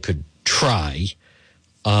analogies I could try,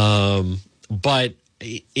 but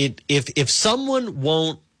if someone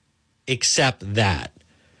won't accept that,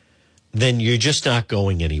 then you're just not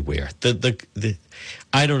going anywhere.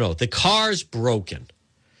 I don't know. The car's broken.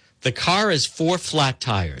 The car has 4 flat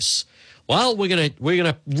tires. Well, we're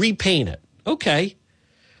gonna repaint it. Okay.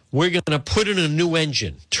 We're gonna put in a new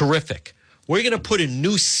engine. Terrific. We're gonna put in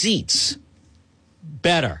new seats.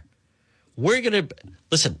 Better.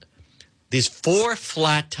 Listen. There's 4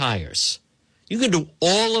 flat tires. You can do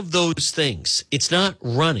all of those things. It's not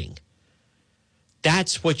running.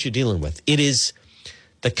 That's what you're dealing with.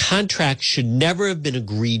 The contract should never have been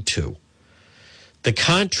agreed to. The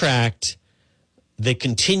contract that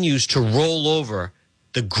continues to roll over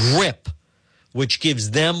the grip, which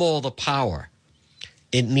gives them all the power,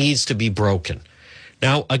 it needs to be broken.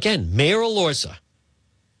 Now, again, Mayor Elorza,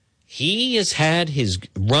 he has had his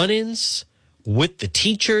run-ins with the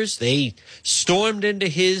teachers. They stormed into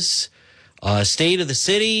his state of the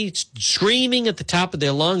city, screaming at the top of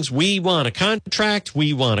their lungs, we want a contract,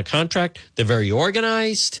 we want a contract. They're very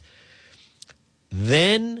organized.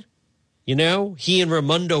 Then, he and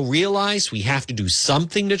Raimondo realized we have to do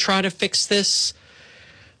something to try to fix this.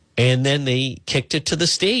 And then they kicked it to the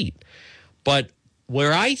state. But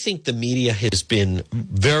where I think the media has been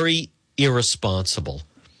very irresponsible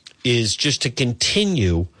is just to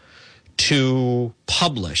continue to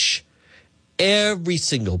publish every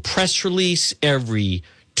single press release, every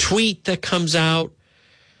tweet that comes out,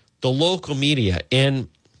 the local media. And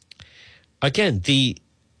again,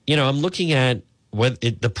 I'm looking at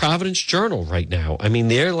the Providence Journal right now. I mean,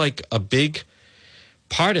 they're like a big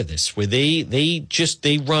part of this, where they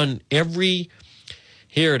run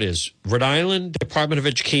here it is. Rhode Island Department of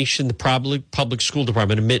Education, the public school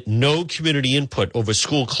department admit no community input over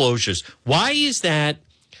school closures. Why is that?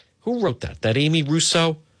 Who wrote that? That Amy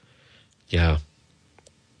Russo? Yeah.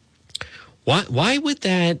 Why would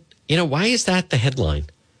that, why is that the headline?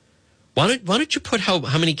 Why don't you put how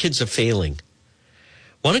many kids are failing?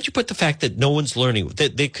 Why don't you put the fact that no one's learning?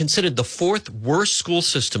 They're considered the 4th worst school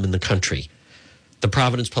system in the country, the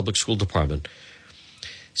Providence Public School Department.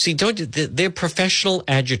 See, they're professional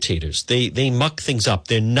agitators. They muck things up.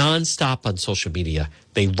 They're nonstop on social media.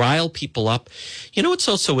 They rile people up. What's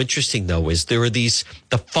also interesting, though, is there are the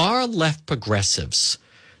far left progressives.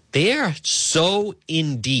 They are so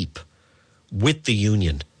in deep with the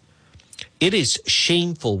union. It is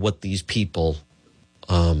shameful what these people,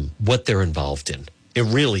 what they're involved in. It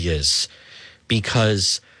really is,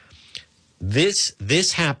 because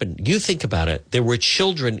this happened. You think about it. There were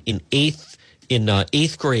children in eighth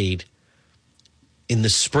grade in the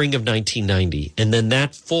spring of 1990, and then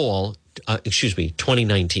that fall,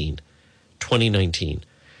 2019,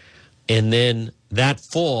 and then that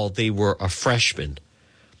fall they were a freshman.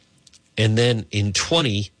 And then in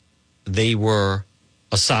 20, they were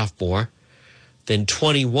a sophomore. Then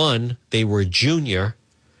 21, they were a junior.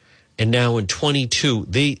 And now in 22,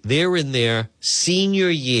 they're in their senior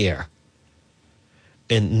year.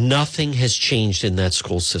 And nothing has changed in that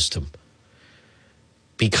school system.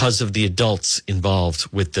 because of the adults involved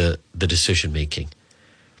with the decision making.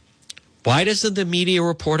 Why doesn't the media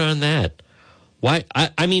report on that? Why?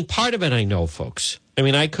 I mean, part of it I know, folks. I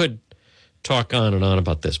mean, I could talk on and on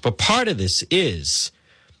about this, but part of this is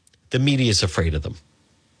the media is afraid of them.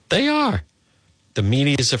 They are. The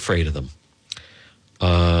media is afraid of them.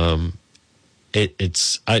 Do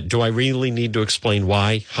I really need to explain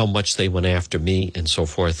why, how much they went after me and so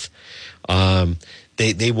forth?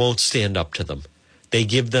 They won't stand up to them. They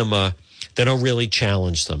give them they don't really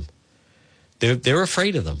challenge them. They're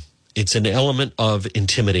afraid of them. It's an element of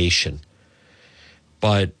intimidation.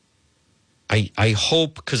 But I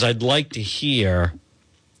hope, because I'd like to hear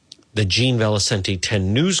the Gene Valicenti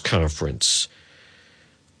 10 News Conference.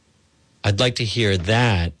 I'd like to hear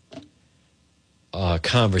that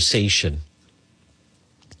conversation,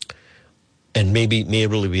 and maybe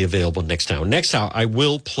really be available next hour. Next hour, I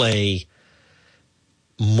will play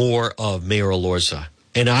more of Mayor Elorza.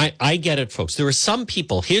 And I get it, folks. There are some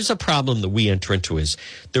people, here's a problem that we enter into is,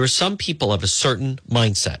 there are some people have a certain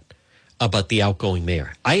mindset about the outgoing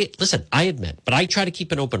mayor. I admit, but I try to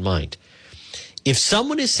keep an open mind. If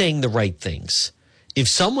someone is saying the right things, if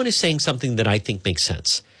someone is saying something that I think makes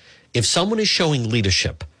sense, if someone is showing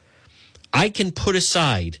leadership, I can put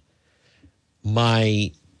aside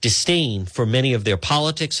my disdain for many of their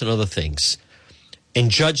politics and other things and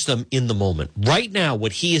judge them in the moment. Right now,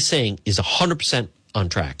 what he is saying is 100% on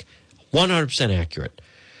track, 100% accurate.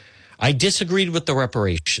 I disagreed with the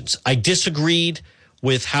reparations. I disagreed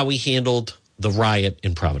with how he handled the riot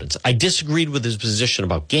in Providence. I disagreed with his position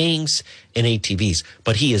about gangs and ATVs,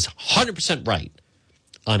 but he is 100% right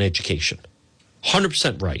on education.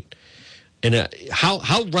 100% right. And how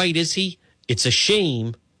right is he? It's a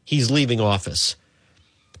shame he's leaving office,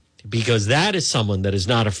 because that is someone that is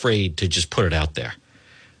not afraid to just put it out there.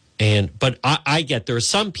 But I get there are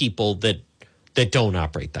some people that don't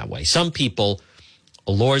operate that way. Some people,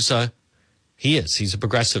 Elorza, he's a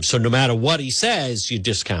progressive. So no matter what he says, you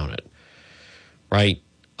discount it, right?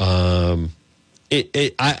 I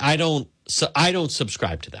don't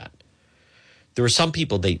subscribe to that. There are some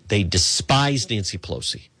people, they despise Nancy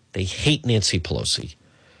Pelosi. They hate Nancy Pelosi.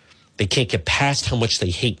 They can't get past how much they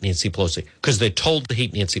hate Nancy Pelosi because they're told to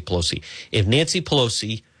hate Nancy Pelosi. If Nancy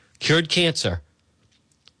Pelosi cured cancer,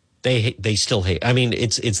 they still hate. I mean,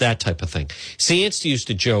 it's that type of thing. Cianci used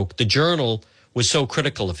to joke, the Journal was so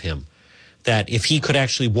critical of him that if he could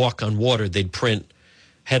actually walk on water, they'd print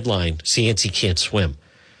headline, Cianci can't swim.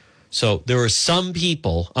 So there are some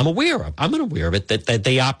people I'm unaware of it, that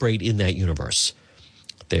they operate in that universe.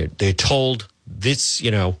 They're told this,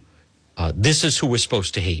 this is who we're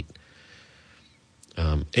supposed to hate.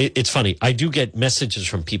 It's funny. I do get messages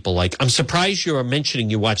from people like, I'm surprised you're mentioning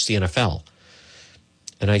you watch the NFL.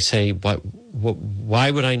 And I say,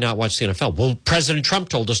 why would I not watch the NFL? Well, President Trump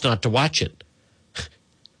told us not to watch it.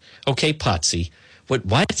 Okay, Potsy.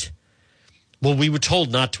 What? Well, we were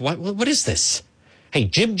told not to watch. What is this? Hey,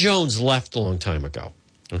 Jim Jones left a long time ago.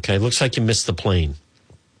 Okay, looks like you missed the plane.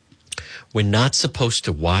 We're not supposed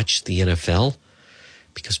to watch the NFL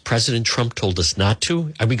because President Trump told us not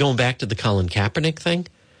to? Are we going back to the Colin Kaepernick thing?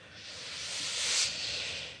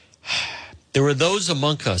 There were those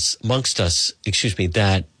amongst us,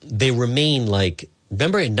 that they remain like,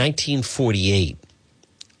 remember in 1948,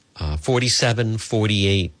 47,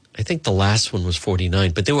 48, I think the last one was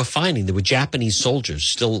 49, but they were finding there were Japanese soldiers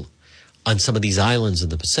still on some of these islands in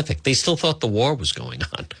the Pacific. They still thought the war was going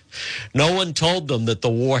on. No one told them that the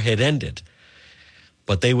war had ended,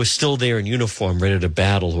 but they were still there in uniform, ready to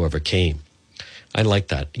battle whoever came. I like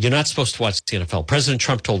that. You're not supposed to watch the NFL. President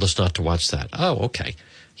Trump told us not to watch that. Oh, okay.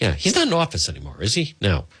 Yeah, he's not in office anymore, is he?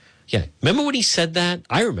 No. Yeah. Remember when he said that?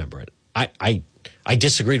 I remember it. I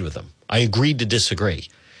disagreed with him. I agreed to disagree.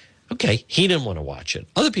 Okay, he didn't want to watch it.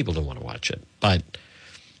 Other people didn't want to watch it. But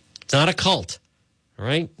it's not a cult, all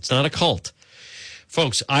right? It's not a cult.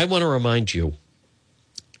 Folks, I want to remind you,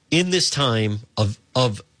 in this time of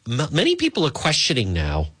many people are questioning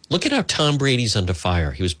now, look at how Tom Brady's under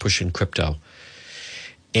fire. He was pushing crypto.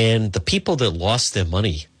 And the people that lost their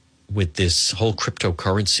money with this whole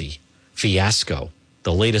cryptocurrency fiasco,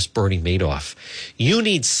 the latest Bernie Madoff, you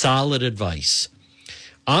need solid advice.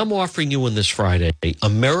 I'm offering you on this Friday,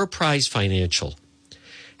 Ameriprise Financial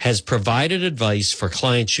has provided advice for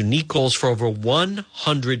clients' unique goals for over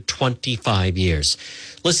 125 years.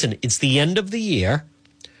 Listen, it's the end of the year.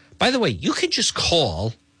 By the way, you can just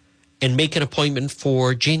call and make an appointment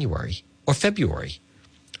for January or February.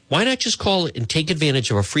 Why not just call and take advantage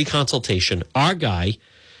of a free consultation? Our guy,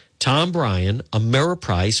 Tom Bryan,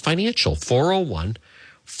 Ameriprise Financial,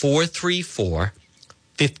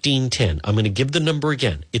 401-434-1510. I'm going to give the number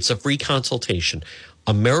again. It's a free consultation.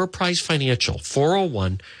 Ameriprise Financial,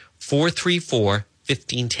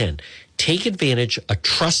 401-434-1510. Take advantage, a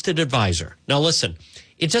trusted advisor. Now listen,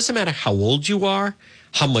 it doesn't matter how old you are,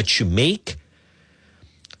 how much you make,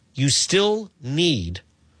 you still need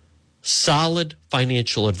solid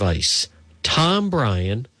financial advice. Tom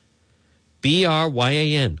Bryan,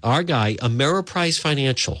 Bryan, our guy, Ameriprise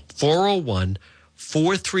Financial,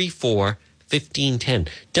 401-434-1510.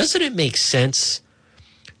 Doesn't it make sense?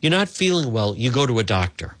 You're not feeling well, you go to a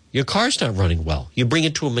doctor. Your car's not running well, you bring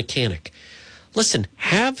it to a mechanic. Listen,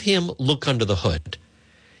 have him look under the hood.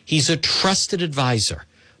 He's a trusted advisor.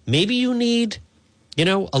 Maybe you need,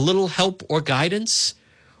 a little help or guidance,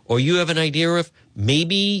 or you have an idea of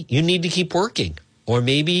maybe you need to keep working, or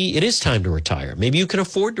maybe it is time to retire. Maybe you can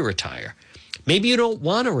afford to retire. Maybe you don't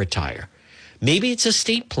want to retire. Maybe it's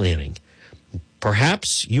estate planning.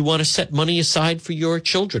 Perhaps you want to set money aside for your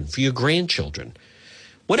children, for your grandchildren.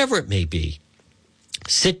 Whatever it may be,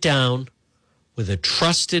 sit down with a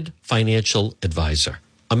trusted financial advisor.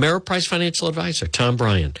 Ameriprise Financial Advisor, Tom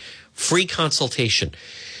Bryan. Free consultation.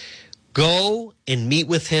 Go and meet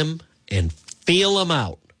with him and feel him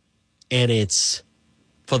out. And it's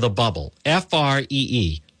for the bubble.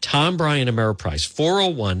 FREE. Tom Bryan, Ameriprise.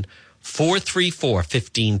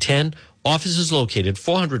 401-434-1510. Office is located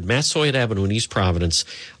 400 Massasoit Avenue in East Providence.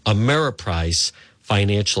 Ameriprise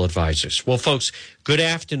Financial Advisors. Well, folks, good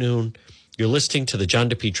afternoon. You're listening to the John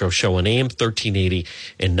DePietro Show on AM 1380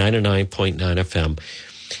 and 99.9 FM.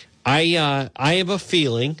 I have a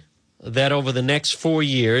feeling that over the next 4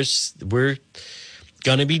 years, we're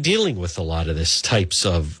going to be dealing with a lot of this types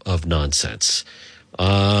of nonsense.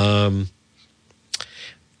 And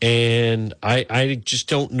I just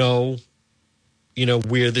don't know,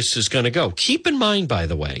 where this is going to go. Keep in mind, by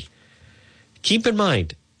the way, in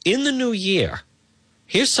the new year,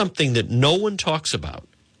 here's something that no one talks about.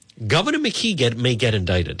 Governor McKee may get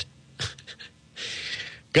indicted.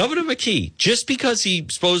 Governor McKee, just because he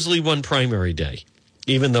supposedly won primary day,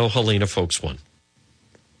 even though Helena Foulkes won.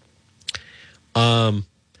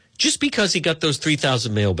 Just because he got those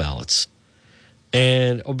 3,000 mail ballots.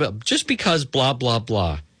 And just because blah, blah,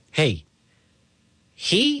 blah. Hey,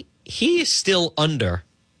 he is still under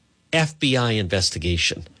FBI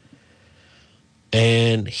investigation.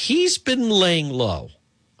 And he's been laying low.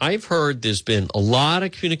 I've heard there's been a lot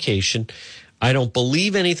of communication. I don't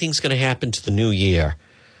believe anything's going to happen to the new year.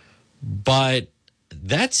 But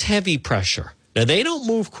that's heavy pressure. Now, they don't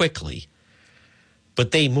move quickly, but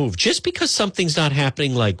they move. Just because something's not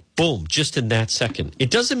happening like, boom, just in that second, it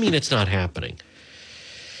doesn't mean it's not happening.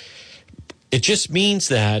 It just means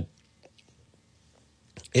that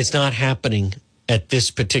it's not happening at this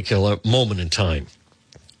particular moment in time.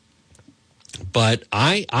 But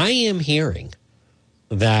I am hearing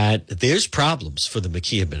that there's problems for the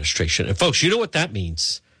McKee administration. And folks, you know what that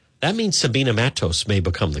means? That means Sabina Matos may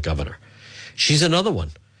become the governor. She's another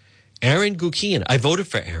one. Aaron Gukian. I voted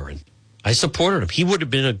for Aaron. I supported him. He would have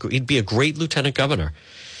been he'd be a great lieutenant governor.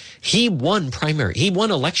 He won primary. He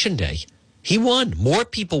won election day. He won. More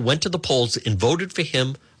people went to the polls and voted for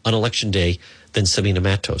him on election day than Sabina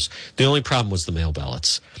Matos. The only problem was the mail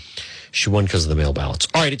ballots. She won because of the mail ballots.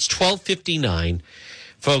 All right, it's 12:59.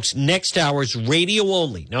 Folks, next hour is radio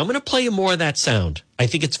only. Now, I'm going to play you more of that sound. I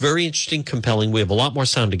think it's very interesting, compelling. We have a lot more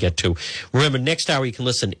sound to get to. Remember, next hour you can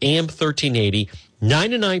listen AM 1380,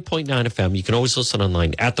 99.9 FM. You can always listen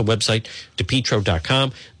online at the website,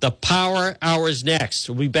 depetro.com. The Power Hour is next.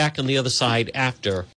 We'll be back on the other side after